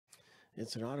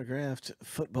It's an autographed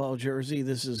football jersey.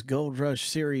 This is Gold Rush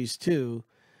Series 2.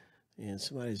 And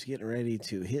somebody's getting ready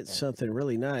to hit something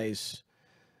really nice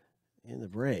in the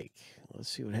break. Let's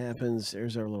see what happens.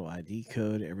 There's our little ID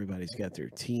code. Everybody's got their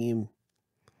team.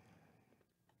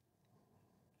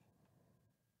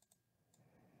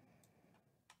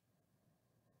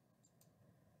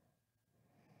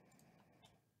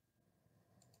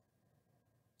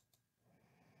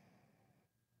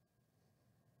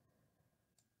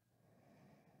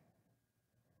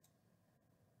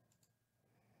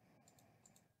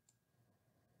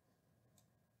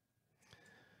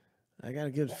 I got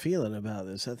a good feeling about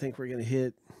this. I think we're going to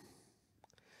hit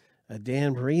a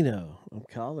Dan Marino. I'm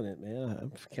calling it, man.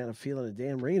 I'm kind of feeling a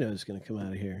Dan Marino is going to come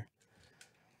out of here.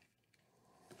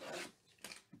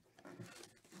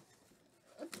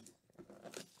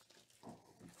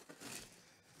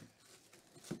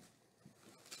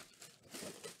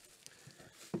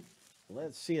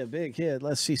 Let's see a big hit.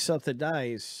 Let's see something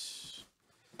nice.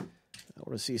 I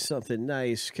want to see something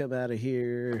nice come out of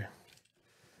here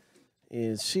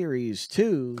in Series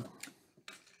 2.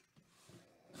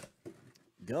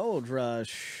 Gold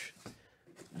Rush.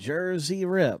 Jersey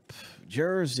Rip.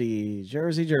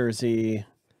 Jersey.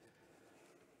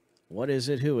 What is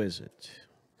it? Who is it?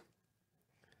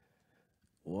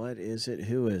 What is it?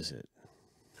 Who is it?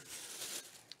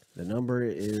 The number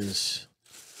is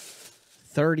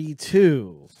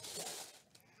 32.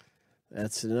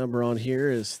 That's the number on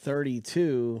here is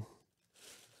 32.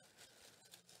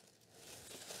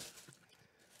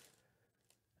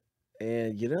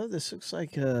 And, you know, this looks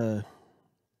like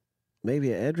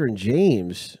maybe an Edrin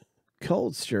James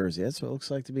Colts jersey. That's what it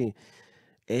looks like to me.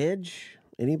 Edge,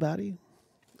 anybody?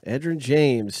 Edrin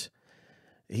James.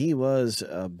 He was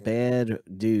a bad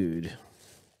dude.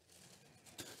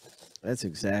 That's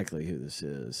exactly who this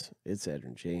is. It's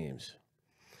Edrin James.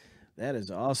 That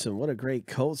is awesome. What a great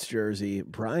Colts jersey.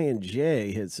 Brian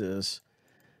J. hits this.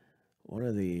 One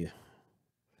of the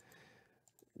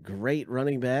great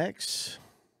running backs.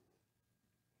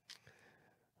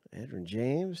 Edrin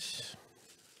James.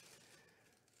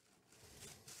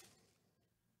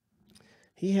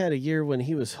 He had a year when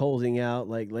he was holding out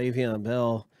like Le'Veon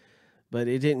Bell, but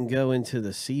it didn't go into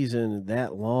the season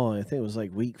that long. I think it was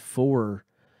like week 4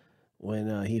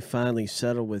 when he finally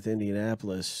settled with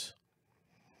Indianapolis,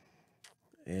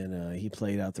 and he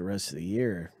played out the rest of the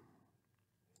year.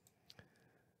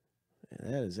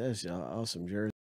 And that's an awesome jersey.